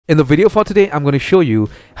In the video for today, I'm going to show you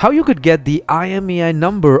how you could get the IMEI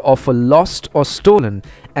number of a lost or stolen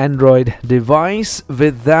Android device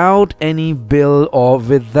without any bill or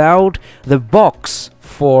without the box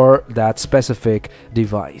for that specific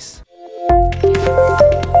device.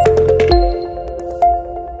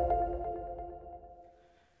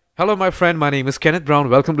 Hello my friend, my name is Kenneth Brown.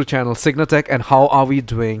 Welcome to channel CygnaTech, and how are we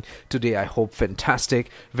doing today? I hope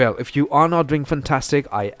fantastic. Well, if you are not doing fantastic,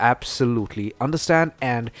 I absolutely understand,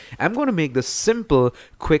 and I'm going to make this simple,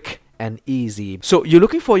 quick and easy. So you're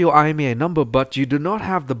looking for your IMEI number, but you do not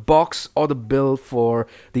have the box or the bill for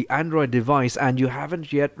the Android device, and you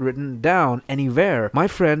haven't yet written down anywhere. My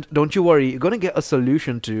friend, don't you worry, you're gonna get a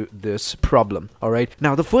solution to this problem. All right,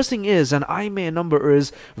 now the first thing is, an IMEI number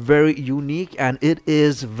is very unique and it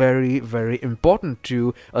is very important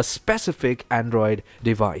to a specific Android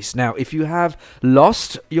device. Now if you have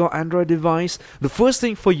lost your Android device, the first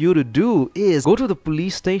thing for you to do is go to the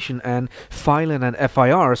police station and file in an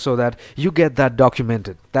FIR so that you get that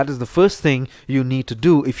documented. That is the first thing you need to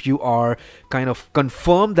do if you are kind of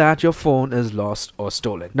confirmed that your phone is lost or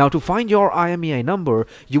stolen. Now to find your IMEI number,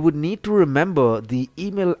 you would need to remember the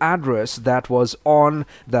email address that was on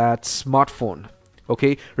that smartphone.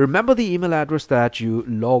 Okay, remember the email address that you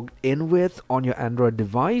logged in with on your Android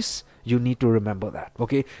device. You need to remember that.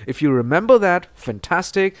 Okay, if you remember that,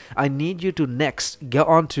 fantastic. I need you to next get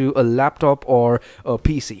onto a laptop or a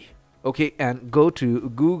PC. Okay, and go to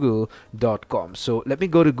google.com. So let me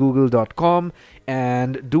go to google.com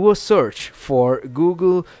and do a search for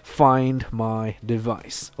Google Find My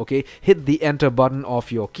Device. Okay, hit the enter button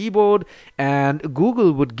of your keyboard and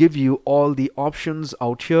Google would give you all the options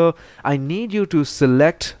out here. I need you to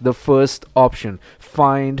select the first option,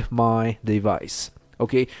 Find My Device.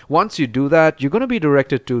 Okay, once you do that, you're going to be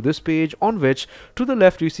directed to this page on which to the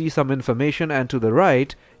left you see some information and to the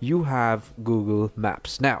right you have Google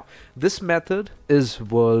Maps. Now, this method is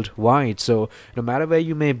worldwide, so no matter where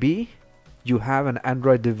you may be, you have an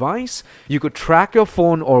Android device, you could track your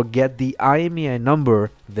phone or get the IMEI number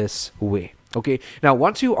this way. Okay, now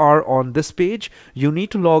once you are on this page, you need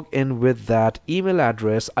to log in with that email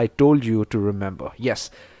address I told you to remember. Yes,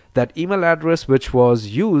 that email address which was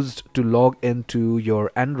used to log into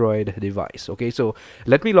your Android device. Okay, so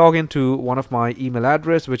let me log into one of my email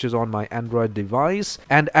address which is on my Android device,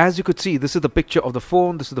 and as you could see, this is the picture of the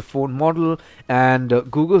phone, this is the phone model, and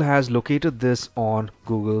Google has located this on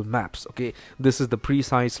Google Maps. Okay, this is the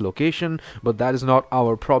precise location, but that is not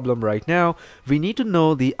our problem right now. We need to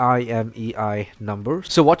know the IMEI number.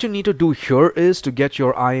 So what you need to do here is, to get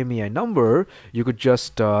your IMEI number, you could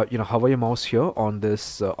just hover your mouse here on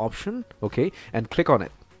this option, okay, and click on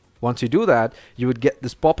it. Once you do that, you would get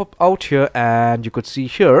this pop-up out here, and you could see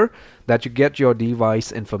here that you get your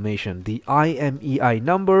device information, the IMEI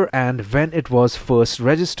number, and when it was first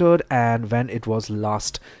registered and when it was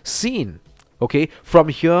last seen. Okay, from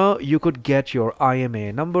here you could get your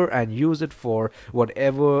IMEI number and use it for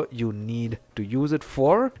whatever you need to use it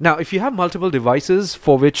for. Now if you have multiple devices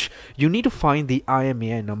for which you need to find the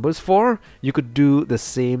IMEI numbers for, you could do the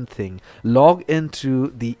same thing. Log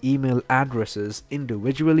into the email addresses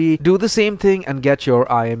individually, do the same thing and get your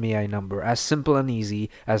IMEI number. As simple and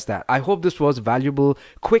easy as that. I hope this was valuable,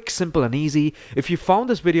 quick, simple and easy. If you found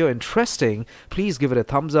this video interesting, please give it a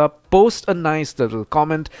thumbs up, post a nice little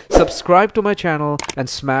comment, subscribe to my channel and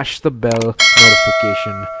smash the bell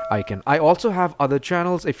notification icon. I also have other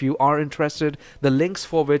channels if you are interested, the links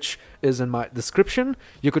for which is in my description.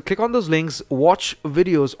 You could click on those links, watch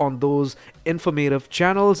videos on those informative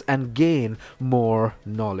channels and gain more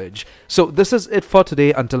knowledge. So this is it for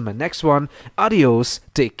today. Until my next one, adios,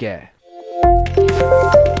 take care.